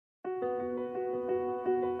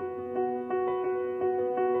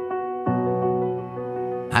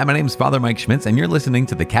Hi, my name is Father Mike Schmitz, and you're listening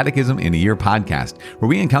to the Catechism in a Year podcast, where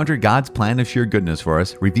we encounter God's plan of sheer goodness for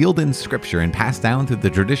us, revealed in Scripture and passed down through the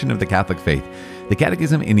tradition of the Catholic faith. The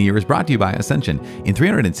Catechism in a Year is brought to you by Ascension. In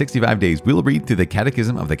 365 days, we'll read through the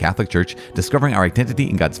Catechism of the Catholic Church, discovering our identity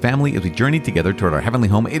in God's family as we journey together toward our heavenly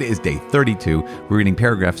home. It is day 32. We're reading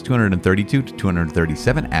paragraphs 232 to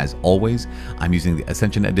 237. As always, I'm using the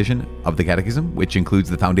Ascension edition of the Catechism, which includes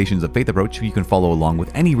the Foundations of Faith approach. You can follow along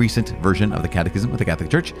with any recent version of the Catechism of the Catholic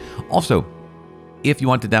Church. Also, if you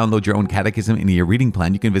want to download your own Catechism in a Year reading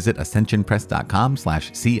plan, you can visit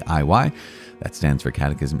ascensionpress.com/CIY. That stands for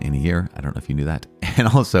Catechism in a Year. I don't know if you knew that. And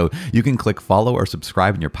also, you can click follow or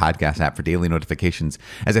subscribe in your podcast app for daily notifications.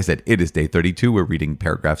 As I said, it is day 32. We're reading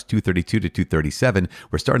paragraphs 232 to 237.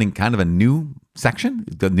 We're starting kind of a new section,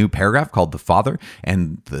 the new paragraph called the Father.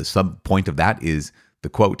 And the sub point of that is the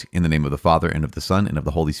quote, "In the name of the Father, and of the Son, and of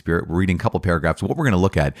the Holy Spirit." We're reading a couple paragraphs. What we're going to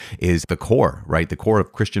look at is the core, right? The core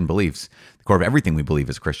of Christian beliefs, the core of everything we believe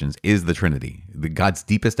as Christians is the Trinity. God's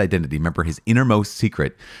deepest identity. Remember, his innermost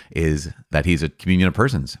secret is that he's a communion of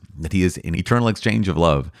persons, that he is an eternal exchange of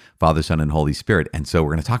love, Father, Son, and Holy Spirit. And so we're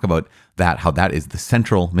going to talk about that, how that is the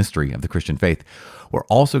central mystery of the Christian faith. We're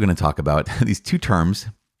also going to talk about these two terms,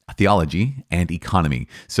 theology and economy.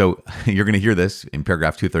 So you're going to hear this in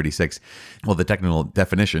paragraph 236. Well, the technical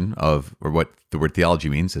definition of, or what the word theology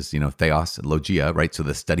means is, theos, logia, right? So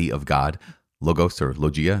the study of God, logos or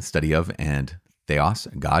logia, study of, and theos,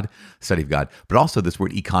 God, study of God. But also this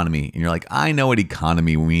word economy. And you're like, I know what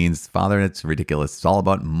economy means, Father. It's ridiculous. It's all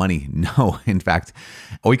about money. No, in fact,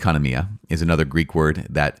 oikonomia is another Greek word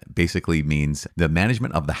that basically means the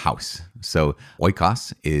management of the house. So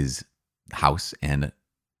oikos is house, and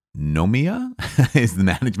nomia is the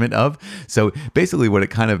management of. So basically what it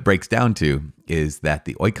kind of breaks down to is that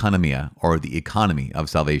the oikonomia, or the economy of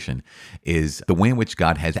salvation, is the way in which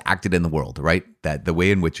God has acted in the world, right? That the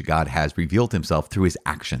way in which God has revealed himself through his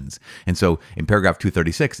actions. And so in paragraph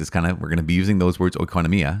 236, we're going to be using those words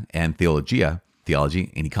oikonomia and theologia,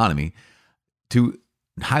 theology and economy, to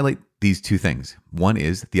highlight these two things. One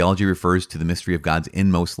is theology refers to the mystery of God's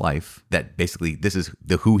inmost life, that basically this is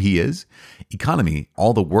the who he is. Economy,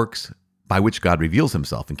 all the works by which God reveals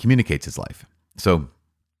himself and communicates his life. So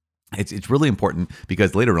it's really important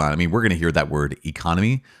because later on, we're going to hear that word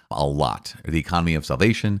economy a lot. The economy of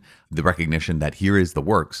salvation, the recognition that here is the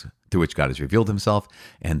works through which God has revealed himself,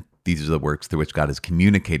 and these are the works through which God has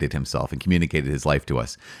communicated himself and communicated his life to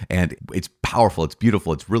us. And it's powerful, it's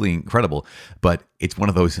beautiful, it's really incredible, but it's one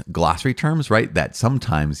of those glossary terms, right, that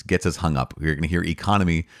sometimes gets us hung up. You're going to hear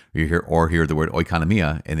economy, or hear the word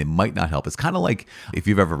oikonomia, and it might not help. It's kind of like if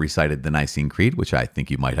you've ever recited the Nicene Creed, which I think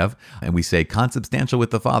you might have, and we say consubstantial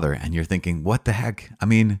with the Father, and you're thinking, what the heck?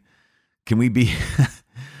 Can we be...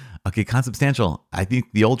 Okay, consubstantial. I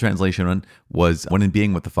think the old translation was one in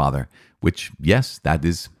being with the Father, which, yes, that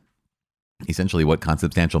is essentially what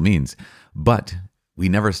consubstantial means. But we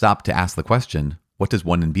never stop to ask the question, what does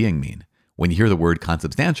one in being mean? When you hear the word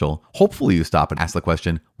consubstantial, hopefully you stop and ask the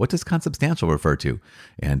question, what does consubstantial refer to?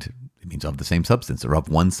 And it means of the same substance, or of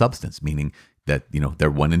one substance, meaning that,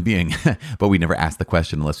 they're one in being. But we never ask the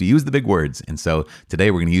question unless we use the big words. And so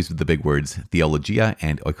today we're going to use the big words, theologia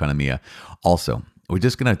and oikonomia. Also, we're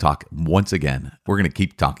just going to talk once again. We're going to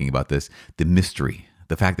keep talking about this, the mystery,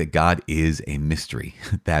 the fact that God is a mystery,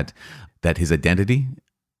 that his identity,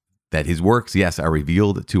 that his works, yes, are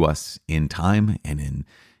revealed to us in time and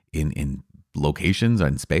in locations or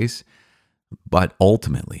in space. But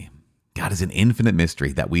ultimately, God is an infinite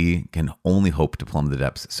mystery that we can only hope to plumb the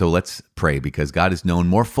depths. So let's pray, because God is known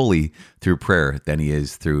more fully through prayer than he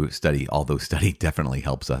is through study, although study definitely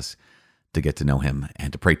helps us to get to know him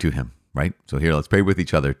and to pray to him. Right? So here, let's pray with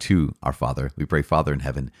each other to our Father. We pray, Father in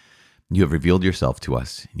heaven, you have revealed yourself to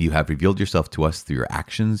us. You have revealed yourself to us through your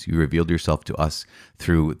actions. You revealed yourself to us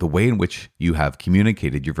through the way in which you have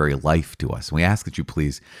communicated your very life to us. And we ask that you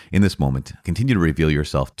please, in this moment, continue to reveal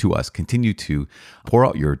yourself to us. Continue to pour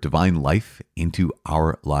out your divine life into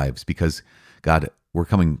our lives, because, God, we're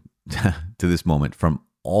coming to this moment from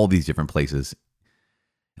all these different places.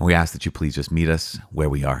 And we ask that you please just meet us where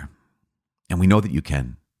we are. And we know that you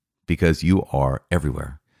can, because you are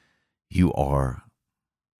everywhere. You are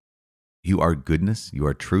goodness, you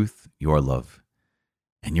are truth, you are love,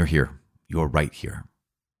 and you're here. You are right here.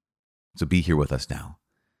 So be here with us now.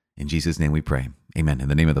 In Jesus' name we pray. Amen. In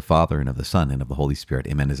the name of the Father, and of the Son, and of the Holy Spirit.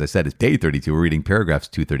 Amen. As I said, it's day 32. We're reading paragraphs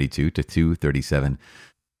 232 to 237.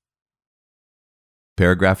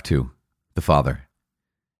 Paragraph 2, the Father.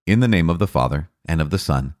 In the name of the Father, and of the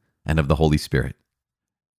Son, and of the Holy Spirit.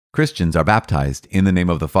 Christians are baptized in the name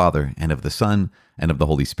of the Father, and of the Son, and of the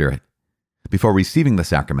Holy Spirit. Before receiving the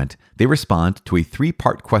sacrament, they respond to a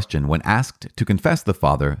three-part question when asked to confess the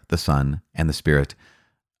Father, the Son, and the Spirit.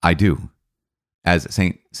 I do. As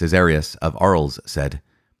St. Caesarius of Arles said,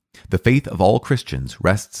 the faith of all Christians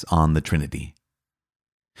rests on the Trinity.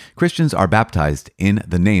 Christians are baptized in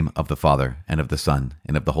the name of the Father, and of the Son,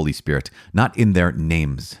 and of the Holy Spirit, not in their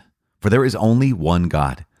names. For there is only one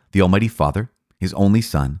God, the Almighty Father, His only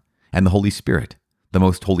Son, and the Holy Spirit, the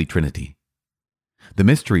most holy Trinity. The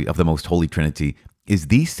mystery of the most holy Trinity is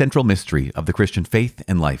the central mystery of the Christian faith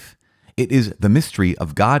and life. It is the mystery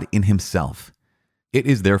of God in Himself. It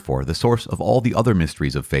is therefore the source of all the other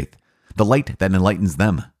mysteries of faith, the light that enlightens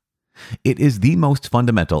them. It is the most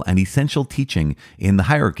fundamental and essential teaching in the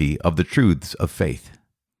hierarchy of the truths of faith.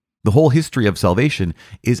 The whole history of salvation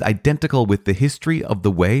is identical with the history of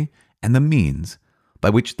the way and the means by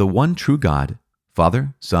which the one true God,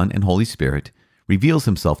 Father, Son, and Holy Spirit, reveals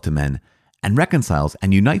Himself to men and reconciles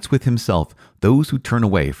and unites with Himself those who turn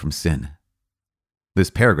away from sin. This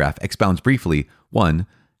paragraph expounds briefly, 1,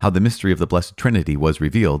 how the mystery of the Blessed Trinity was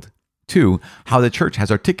revealed, 2, how the Church has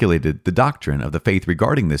articulated the doctrine of the faith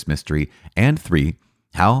regarding this mystery, and 3,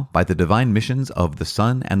 how, by the divine missions of the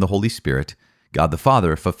Son and the Holy Spirit, God the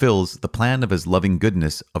Father fulfills the plan of His loving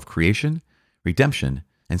goodness of creation, redemption,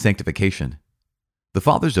 and sanctification. The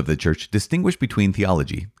Fathers of the Church distinguish between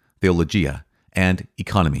theology, theologia, and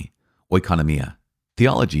economy, oikonomia.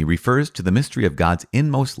 Theology refers to the mystery of God's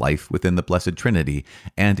inmost life within the Blessed Trinity,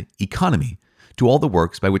 and economy to all the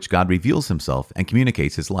works by which God reveals Himself and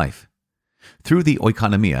communicates His life. Through the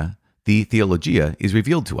oikonomia, the theologia is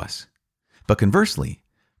revealed to us. But conversely,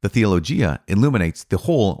 the theologia illuminates the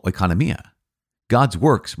whole oikonomia. God's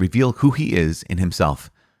works reveal who He is in Himself.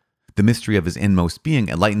 The mystery of His inmost being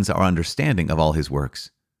enlightens our understanding of all His works.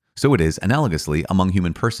 So it is analogously among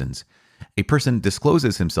human persons. A person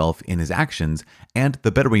discloses himself in his actions, and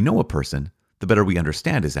the better we know a person, the better we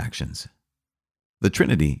understand his actions. The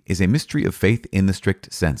Trinity is a mystery of faith in the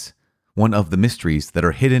strict sense, one of the mysteries that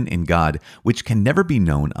are hidden in God, which can never be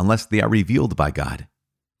known unless they are revealed by God.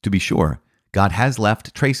 To be sure, God has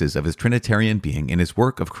left traces of His Trinitarian being in His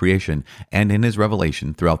work of creation and in His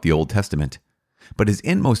revelation throughout the Old Testament. But His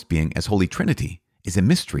inmost being as Holy Trinity is a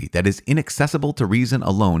mystery that is inaccessible to reason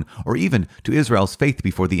alone, or even to Israel's faith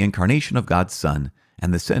before the incarnation of God's Son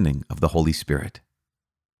and the sending of the Holy Spirit.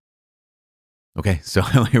 Okay, so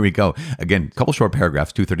here we go. Again, a couple short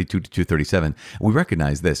paragraphs, 232 to 237. We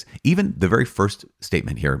recognize this. Even the very first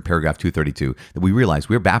statement here in paragraph 232, that we realize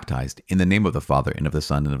we're baptized in the name of the Father and of the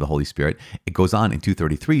Son and of the Holy Spirit. It goes on in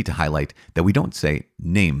 233 to highlight that we don't say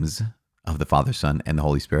names of the Father, Son, and the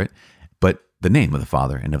Holy Spirit, but the name of the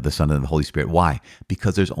Father and of the Son and of the Holy Spirit. Why?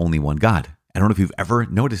 Because there's only one God. I don't know if you've ever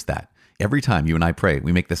noticed that. Every time you and I pray,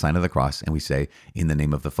 we make the sign of the cross and we say, in the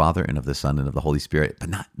name of the Father and of the Son and of the Holy Spirit, but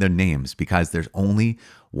not their names, because there's only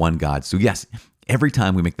one God. So yes, every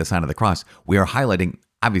time we make the sign of the cross, we are highlighting,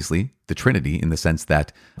 obviously, the Trinity in the sense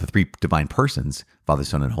that the three divine persons, Father,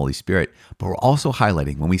 Son, and Holy Spirit, but we're also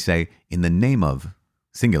highlighting, when we say in the name of,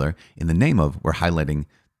 singular, in the name of, we're highlighting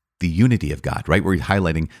the unity of God, right? We're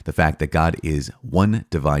highlighting the fact that God is one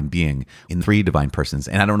divine being in three divine persons.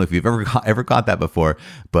 And I don't know if you've ever caught that before,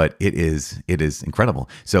 but it is incredible.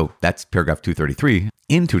 So that's paragraph 233.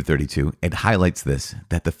 In 232, it highlights this,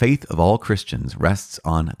 that the faith of all Christians rests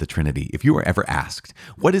on the Trinity. If you were ever asked,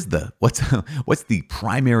 what's the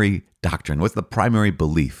primary doctrine? What's the primary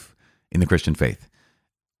belief in the Christian faith?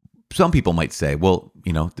 Some people might say, well,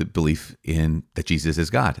 the belief in that Jesus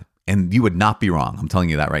is God. And you would not be wrong. I'm telling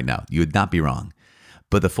you that right now. You would not be wrong.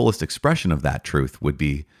 But the fullest expression of that truth would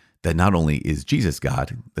be that not only is Jesus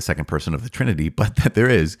God, the second person of the Trinity, but that there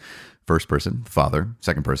is first person, Father,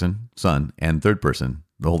 second person, Son, and third person,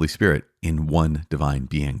 the Holy Spirit, in one divine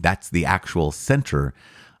being. That's the actual center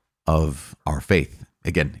of our faith.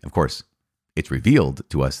 Again, of course, it's revealed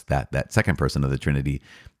to us that that second person of the Trinity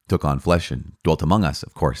took on flesh and dwelt among us,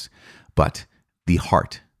 of course. But the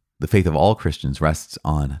heart, the faith of all Christians rests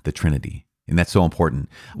on the Trinity. And that's so important.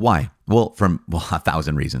 Why? Well,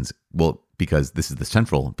 1,000 reasons. Well, because this is the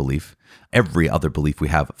central belief. Every other belief we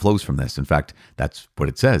have flows from this. In fact, that's what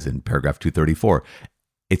it says in paragraph 234.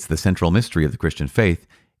 It's the central mystery of the Christian faith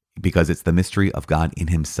because it's the mystery of God in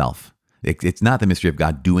Himself. It's not the mystery of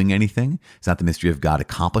God doing anything. It's not the mystery of God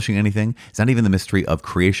accomplishing anything. It's not even the mystery of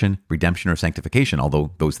creation, redemption, or sanctification,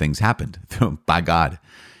 although those things happened by God.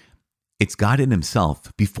 It's God in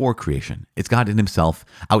Himself before creation. It's God in Himself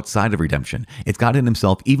outside of redemption. It's God in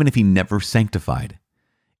Himself even if He never sanctified.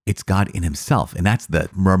 It's God in Himself. And that's the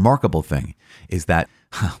remarkable thing, is that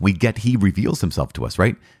He reveals Himself to us,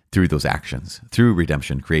 right? Through those actions, through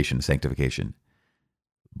redemption, creation, sanctification.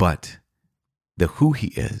 But the who He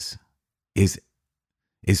is, is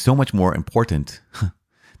so much more important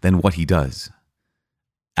than what he does.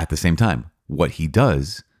 At the same time, what he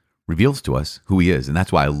does reveals to us who he is. And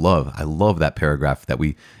that's why I love that paragraph that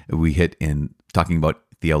we hit in talking about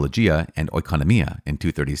theologia and oikonomia in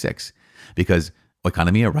 236. Because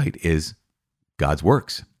oikonomia, right, is God's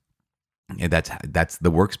works. And that's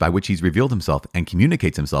the works by which he's revealed himself and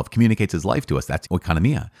communicates his life to us. That's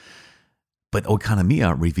oikonomia. But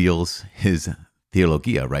oikonomia reveals his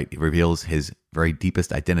theologia, right? It reveals his very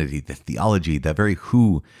deepest identity, the theology, the very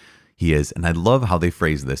who he is. And I love how they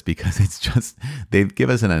phrase this, because it's just, they give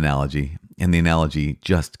us an analogy, and the analogy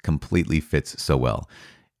just completely fits so well.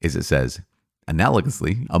 As it says,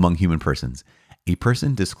 analogously, among human persons, a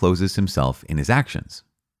person discloses himself in his actions.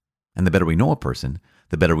 And the better we know a person,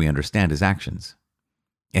 the better we understand his actions.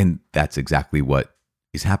 And that's exactly what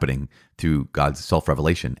is happening through God's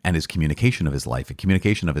self-revelation and his communication of his life, and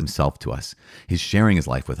communication of himself to us, his sharing his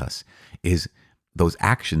life with us, is those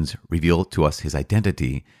actions reveal to us his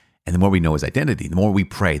identity. And the more we know his identity, the more we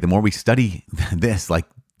pray, the more we study this, like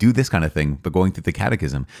do this kind of thing, but going through the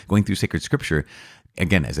Catechism, going through sacred scripture,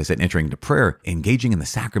 again, as I said, entering into prayer, engaging in the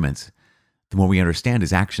sacraments, the more we understand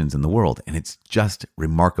his actions in the world. And it's just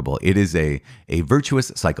remarkable. It is a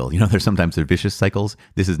virtuous cycle. You know, there's sometimes vicious cycles.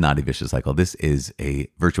 This is not a vicious cycle. This is a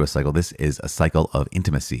virtuous cycle. This is a cycle of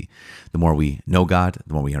intimacy. The more we know God,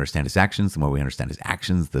 the more we understand his actions. The more we understand his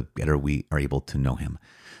actions, the better we are able to know him.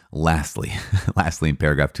 Lastly, in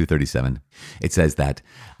paragraph 237, it says that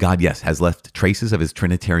God, yes, has left traces of his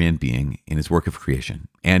Trinitarian being in his work of creation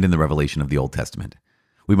and in the revelation of the Old Testament.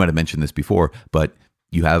 We might have mentioned this before, but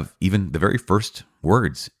you have even the very first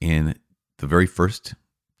words in the very first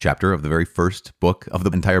chapter of the very first book of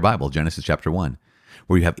the entire Bible, Genesis chapter 1,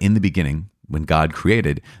 where you have, in the beginning, when God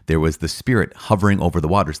created, there was the Spirit hovering over the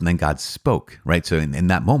waters, and then God spoke, right? So in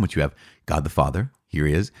that moment, you have God the Father, here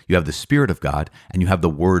he is, you have the Spirit of God, and you have the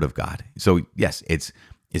Word of God. So yes, it's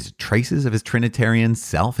traces of his Trinitarian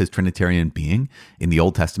self, his Trinitarian being in the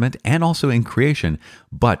Old Testament and also in creation.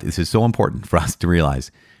 But this is so important for us to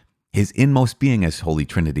realize. His inmost being as Holy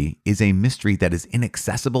Trinity is a mystery that is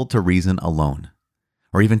inaccessible to reason alone,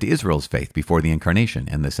 or even to Israel's faith before the incarnation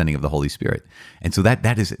and the sending of the Holy Spirit. And so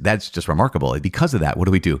that's just remarkable. Because of that, what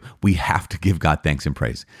do? We have to give God thanks and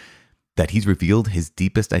praise that he's revealed his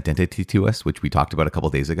deepest identity to us, which we talked about a couple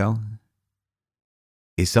of days ago,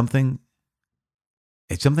 it's something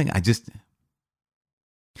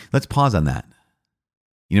let's pause on that.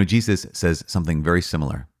 You know, Jesus says something very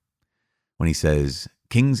similar when he says,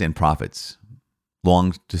 kings and prophets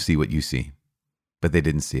longed to see what you see, but they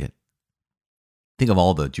didn't see it. Think of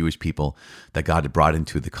all the Jewish people that God had brought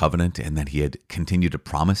into the covenant, and that he had continued to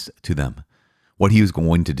promise to them what he was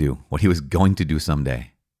going to do, what he was going to do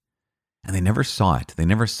someday. And they never saw it. They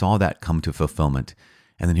never saw that come to fulfillment.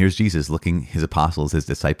 And then here's Jesus looking his apostles, his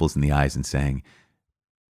disciples in the eyes and saying,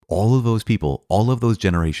 all of those people, all of those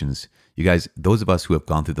generations, you guys, those of us who have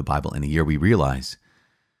gone through the Bible in a year, we realize,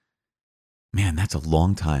 man, that's a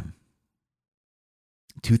long time.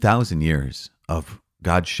 2,000 years of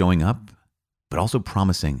God showing up, but also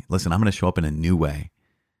promising, listen, I'm going to show up in a new way.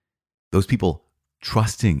 Those people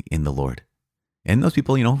trusting in the Lord. And those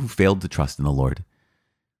people, who failed to trust in the Lord.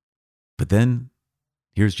 But then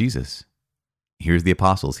here's Jesus. Here's the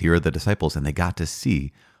apostles. Here are the disciples. And they got to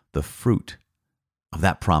see the fruit of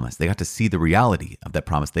that promise. They got to see the reality of that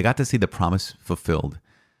promise. They got to see the promise fulfilled.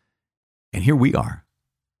 And here we are.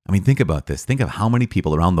 I mean, think about this. Think of how many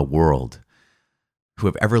people around the world who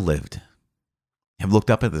have ever lived have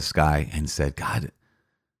looked up at the sky and said, God,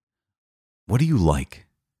 what are you like?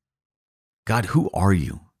 God, who are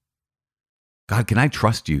you? God, can I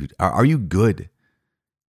trust you? Are you good?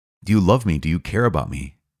 Do you love me? Do you care about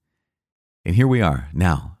me? And here we are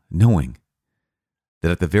now, knowing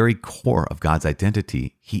that at the very core of God's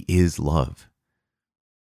identity, he is love.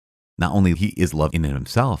 Not only he is love in and of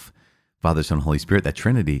himself, Father, Son, Holy Spirit, that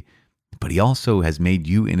Trinity, but he also has made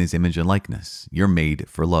you in his image and likeness. You're made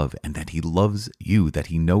for love, and that he loves you, that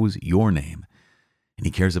he knows your name, and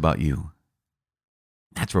he cares about you.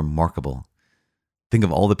 That's remarkable. Think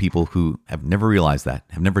of all the people who have never realized that,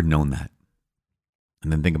 have never known that.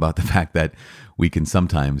 And then think about the fact that we can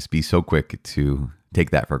sometimes be so quick to take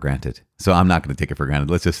that for granted. So I'm not going to take it for granted.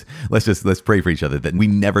 Let's pray for each other that we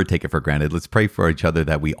never take it for granted. Let's pray for each other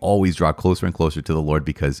that we always draw closer and closer to the Lord,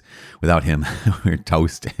 because without him, we're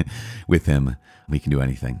toast. With him, we can do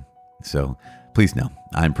anything. So please know,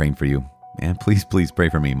 I'm praying for you. And please pray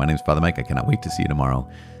for me. My name is Father Mike. I cannot wait to see you tomorrow.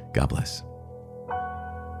 God bless.